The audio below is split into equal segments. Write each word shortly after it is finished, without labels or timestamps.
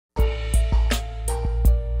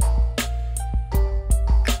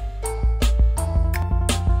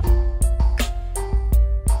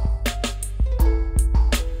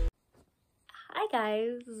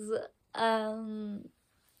Um,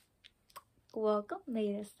 Welcome,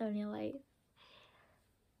 Ada Estonia Life.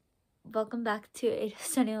 Welcome back to Ada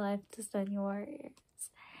Estonia Life to Estonia Warriors.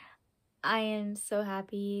 I am so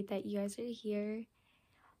happy that you guys are here.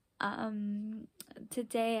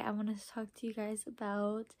 Today I want to talk to you guys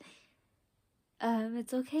about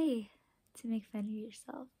it's okay to make fun of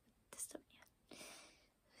yourself, Estonia.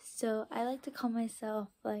 So I like to call myself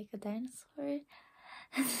like a dinosaur.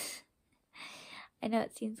 I know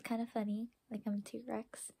it seems kind of funny, like I'm a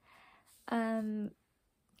T-Rex.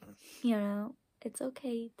 You know, it's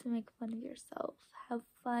okay to make fun of yourself. Have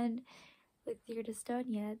fun with your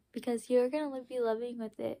dystonia because you're gonna be living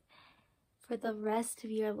with it for the rest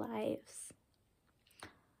of your lives.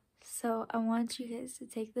 So I want you guys to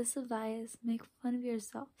take this advice, make fun of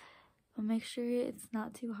yourself, but make sure it's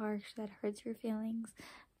not too harsh that hurts your feelings,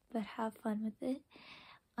 but have fun with it.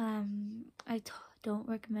 I don't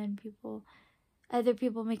recommend other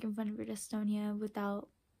people making fun of your dystonia without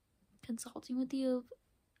consulting with you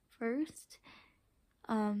first.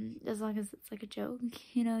 As long as it's like a joke,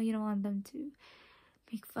 you know, you don't want them to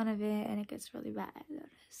make fun of it and it gets really bad.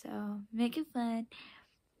 So make it fun,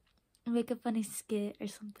 make a funny skit or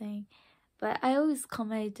something. But I always call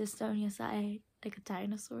my dystonia side like a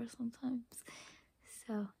dinosaur sometimes.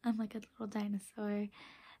 So I'm like a little dinosaur.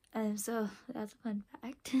 So that's a fun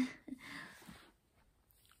fact.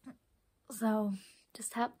 So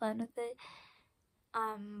just have fun with it.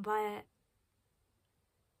 But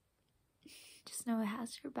just know it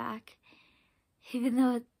has your back, even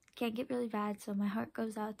though it can get really bad. So my heart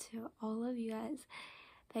goes out to all of you guys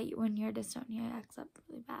that when your dystonia acts up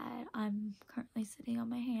really bad. I'm currently sitting on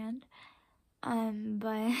my hand,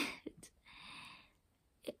 but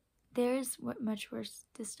there's much worse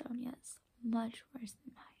dystonias, much worse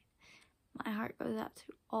than mine. My heart goes out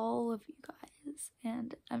to all of you guys,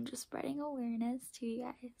 and I'm just spreading awareness to you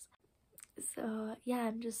guys. So yeah,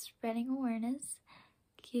 I'm just spreading awareness.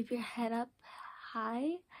 Keep your head up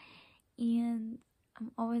high, and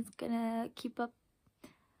I'm always gonna keep up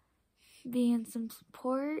being some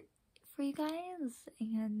support for you guys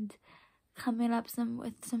and coming up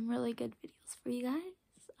with some really good videos for you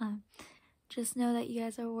guys. Just know that you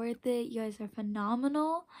guys are worth it. You guys are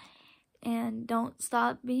phenomenal, and don't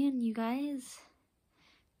stop being you guys.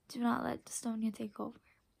 Do not let dystonia take over.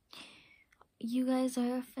 You guys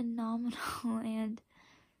are phenomenal, and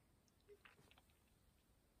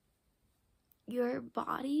your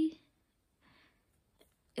body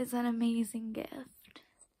is an amazing gift.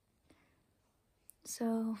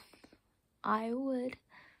 So I would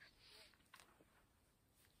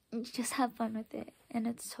just have fun with it, and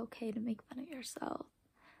it's okay to make fun of yourself.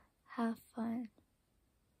 Have fun.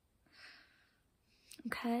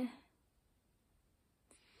 Okay?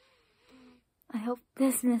 I hope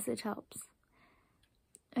this message helps.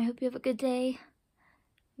 I hope you have a good day.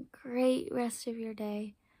 Great rest of your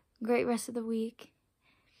day. Great rest of the week.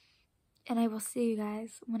 And I will see you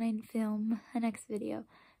guys when I film the next video.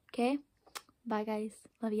 Okay? Bye guys.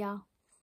 Love y'all.